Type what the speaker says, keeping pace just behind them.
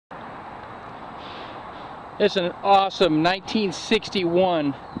It's an awesome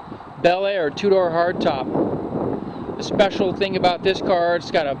 1961 Bel Air two-door hardtop. The special thing about this car,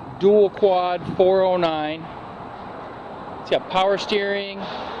 it's got a dual quad 409. It's got power steering,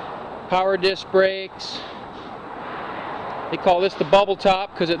 power disc brakes. They call this the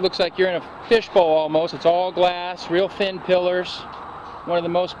Bubbletop because it looks like you're in a fishbowl almost. It's all glass, real thin pillars. One of the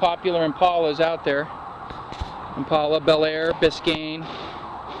most popular Impalas out there. Impala, Bel Air, Biscayne.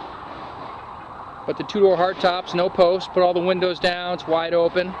 But the two-door hardtops, no posts, put all the windows down, it's wide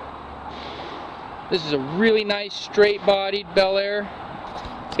open. This is a really nice straight-bodied Bel Air.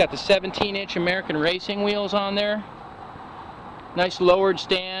 It's got the 17-inch American racing wheels on there. Nice lowered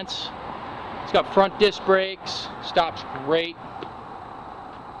stance. It's got front disc brakes, stops great.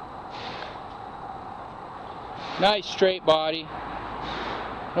 Nice straight body.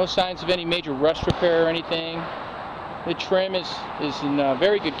 No signs of any major rust repair or anything. The trim is in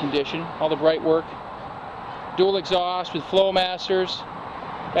very good condition, all the bright work. Dual exhaust with Flowmasters.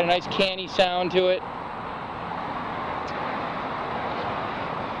 Got a nice canny sound to it.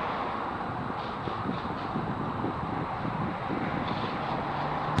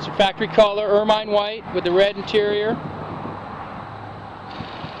 It's a factory color, Ermine white with the red interior.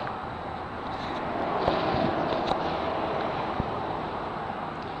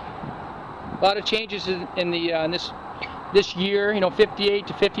 A lot of changes in this year, you know, 58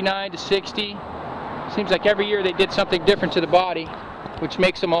 to 59 to 60. Seems like every year they did something different to the body, which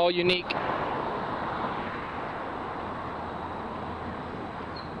makes them all unique.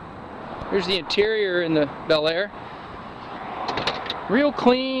 Here's the interior in the Bel Air. Real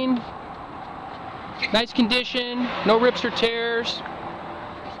clean, nice condition, no rips or tears.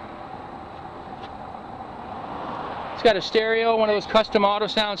 It's got a stereo, one of those custom auto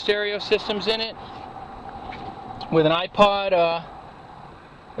sound stereo systems in it, with an iPod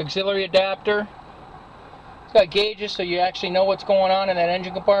auxiliary adapter. It's got gauges so you actually know what's going on in that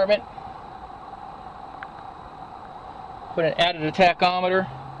engine compartment. Put an added tachometer.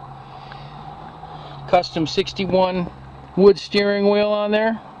 Custom 61 wood steering wheel on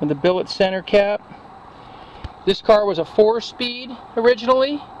there with the billet center cap. This car was a 4-speed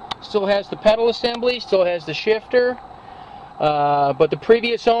originally. Still has the pedal assembly, still has the shifter. But the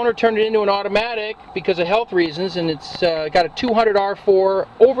previous owner turned it into an automatic because of health reasons, and it's got a 200 R4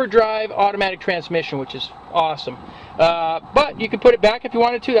 overdrive automatic transmission, which is awesome. But you could put it back if you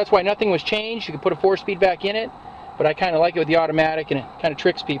wanted to. That's why nothing was changed. You could put a 4-speed back in it, but I kind of like it with the automatic, and it kind of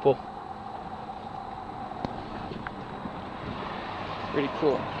tricks people. Pretty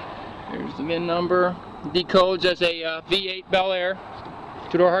cool. Here's the VIN number. Decodes as a V8 Bel Air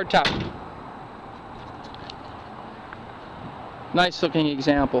two-door hardtop. Nice looking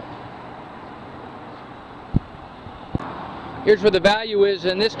example. Here's where the value is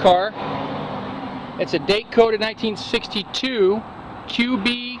in this car. It's a date coded 1962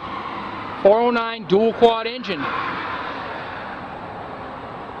 QB 409 dual quad engine.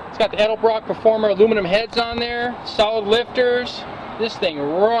 It's got the Edelbrock Performer aluminum heads on there, solid lifters. This thing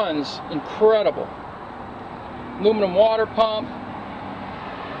runs incredible. Aluminum water pump,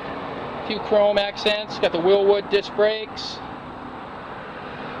 a few chrome accents, got the Willwood disc brakes.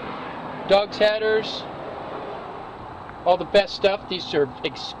 Doug's headers, all the best stuff. These are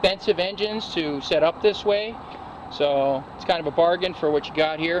expensive engines to set up this way, so it's kind of a bargain for what you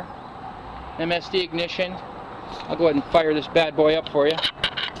got here. MSD ignition. I'll go ahead and fire this bad boy up for you.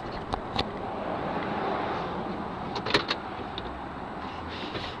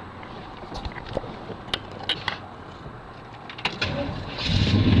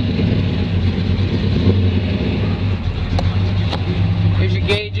 Here's your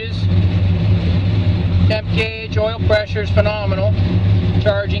gauges. Temp gauge, oil pressure is phenomenal.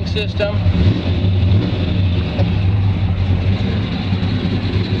 Charging system.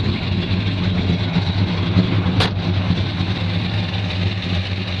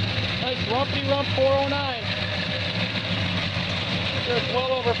 Nice rumpy rump 409. There's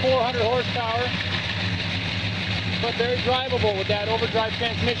well over 400 horsepower. But very drivable with that overdrive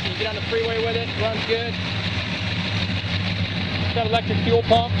transmission. You get on the freeway with it, runs good. It's got electric fuel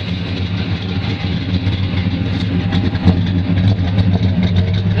pump.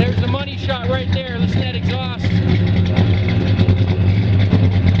 There's the money shot right there. Listen to that exhaust.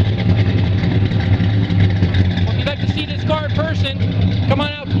 Well, if you'd like to see this car in person, come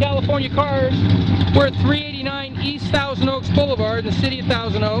on out to California Cars. We're at 389 East Thousand Oaks Boulevard in the city of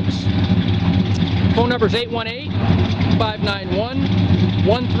Thousand Oaks. Phone number is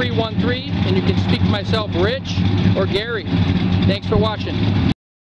 818-591-1313, and you can speak to myself, Rich, or Gary. Thanks for watching.